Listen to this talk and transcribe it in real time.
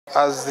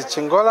As the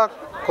Chingola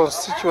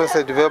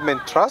Constituency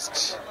Development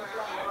Trust,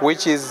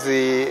 which is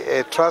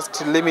a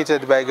trust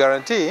limited by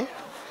guarantee,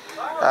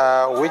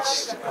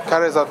 which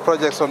carries out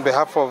projects on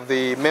behalf of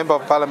the Member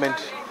of Parliament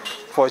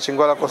for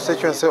Chingola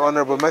Constituency,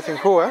 Honorable Matthew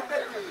Nkua,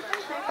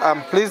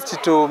 I'm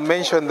pleased to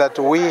mention that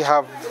we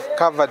have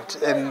covered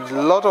a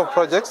lot of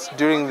projects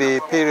during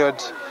the period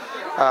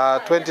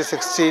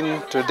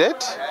 2016 to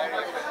date.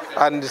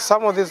 And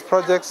some of these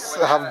projects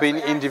have been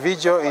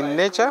individual in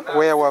nature,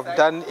 where we have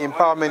done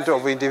empowerment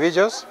of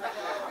individuals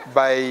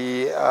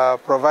by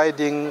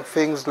providing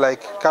things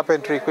like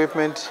carpentry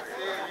equipment,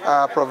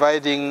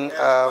 providing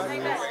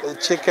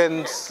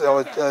chickens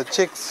or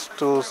chicks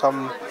to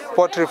some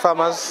poultry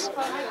farmers,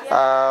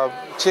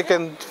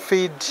 chicken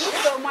feed.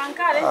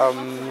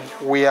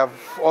 We have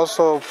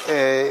also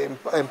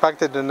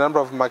impacted a number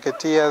of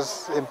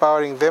marketeers,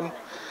 empowering them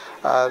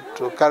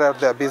to carry out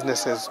their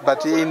businesses.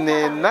 But in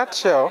a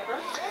nutshell,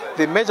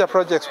 the major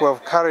projects we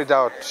have carried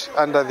out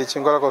under the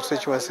Chingola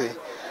constituency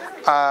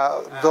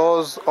are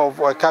those of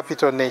a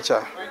capital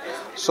nature.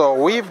 So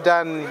we've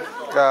done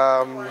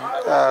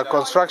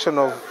construction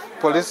of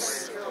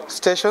police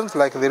stations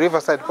like the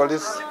Riverside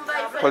Police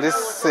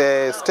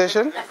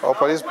Station or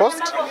police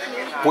post,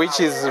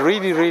 which is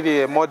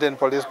really a modern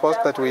police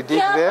post that we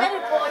did there.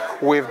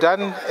 We've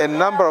done a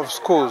number of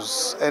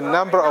schools,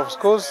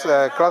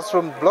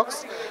 classroom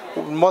blocks,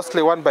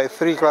 mostly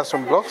 1x3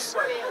 classroom blocks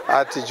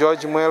at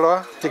George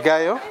Mwelwa,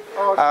 Tigayo.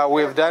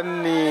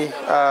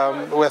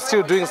 We're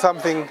still doing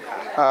something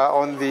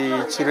on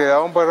the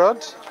Chililaombo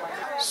Road.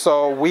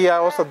 So we are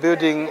also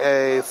building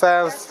a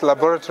science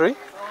laboratory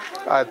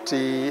at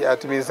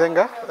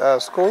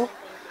Mizenga school.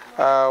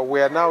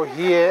 We are now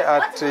here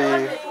at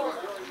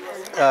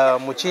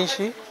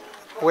Muchinshi,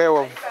 where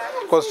we've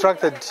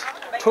constructed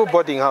 2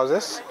 boarding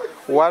houses,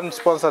 one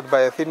sponsored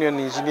by Athenian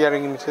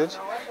Engineering Limited,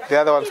 the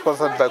other one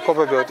sponsored by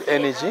Copperbelt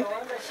Energy.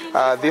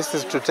 This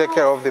is to take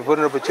care of the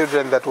vulnerable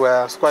children that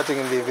were squatting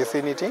in the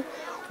vicinity.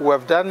 We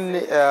have done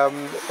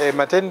a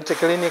maternity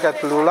clinic at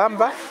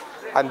Lulamba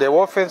and a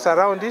wall fence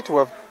around it. We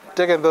have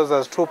taken those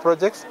as 2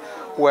 projects.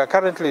 We are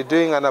currently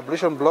doing an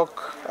ablution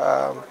block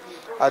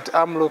at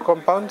Amlu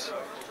compound,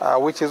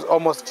 which is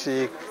almost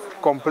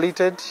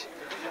completed.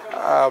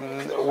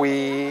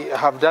 We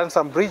have done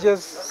some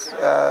bridges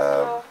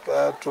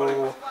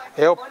to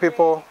help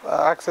people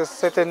access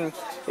certain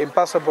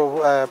impassable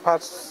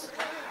parts,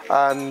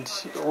 and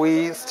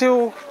we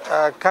still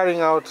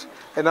carrying out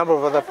a number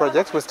of other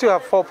projects. We still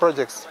have 4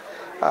 projects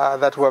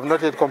that we have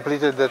not yet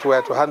completed that we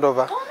are to hand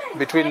over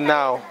between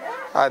now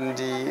and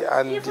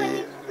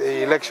the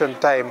election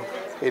time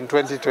in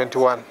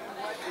 2021.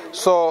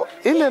 So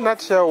in a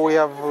nutshell, we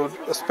have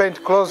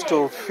spent close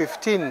to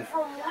 15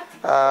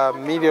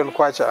 million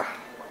kwacha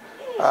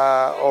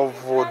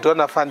of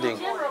donor funding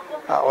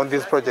on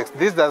these projects.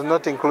 This does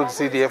not include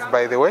CDF,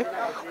 by the way.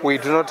 We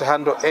do not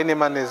handle any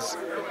monies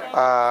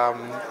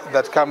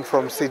that come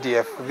from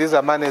CDF. These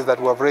are monies that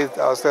we have raised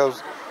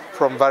ourselves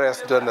from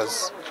various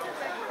donors.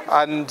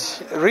 And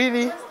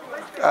really,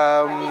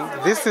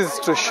 this is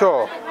to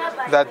show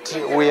that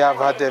we have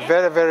had a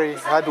very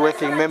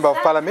hard-working Member of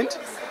Parliament.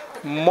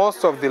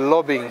 Most of the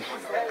lobbying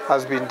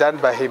has been done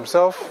by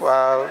himself,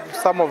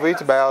 some of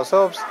it by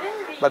ourselves,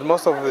 but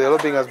most of the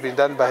lobbying has been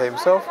done by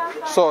himself.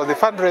 So the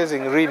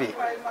fundraising really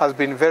has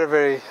been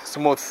very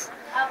smooth.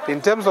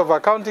 In terms of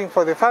accounting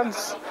for the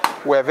funds,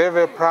 we are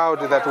very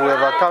proud that we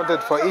have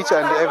accounted for each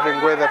and every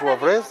way that we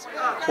have raised.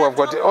 We have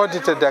got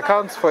audited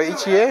accounts for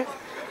each year.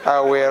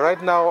 We are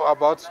right now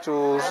about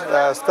to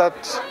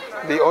start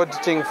the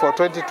auditing for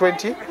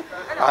 2020,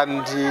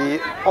 and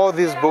all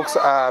these books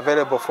are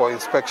available for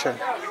inspection.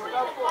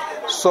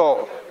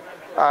 So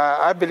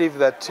I believe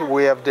that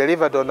we have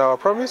delivered on our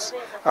promise.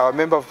 Our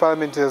Member of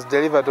Parliament has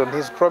delivered on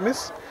his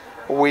promise.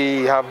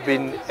 We have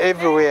been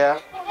everywhere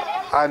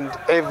and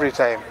every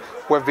time.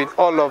 We've been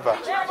all over.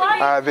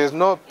 There's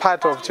no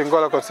part of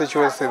Chingola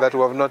constituency that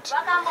we have not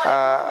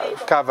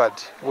covered.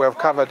 We have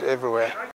covered everywhere.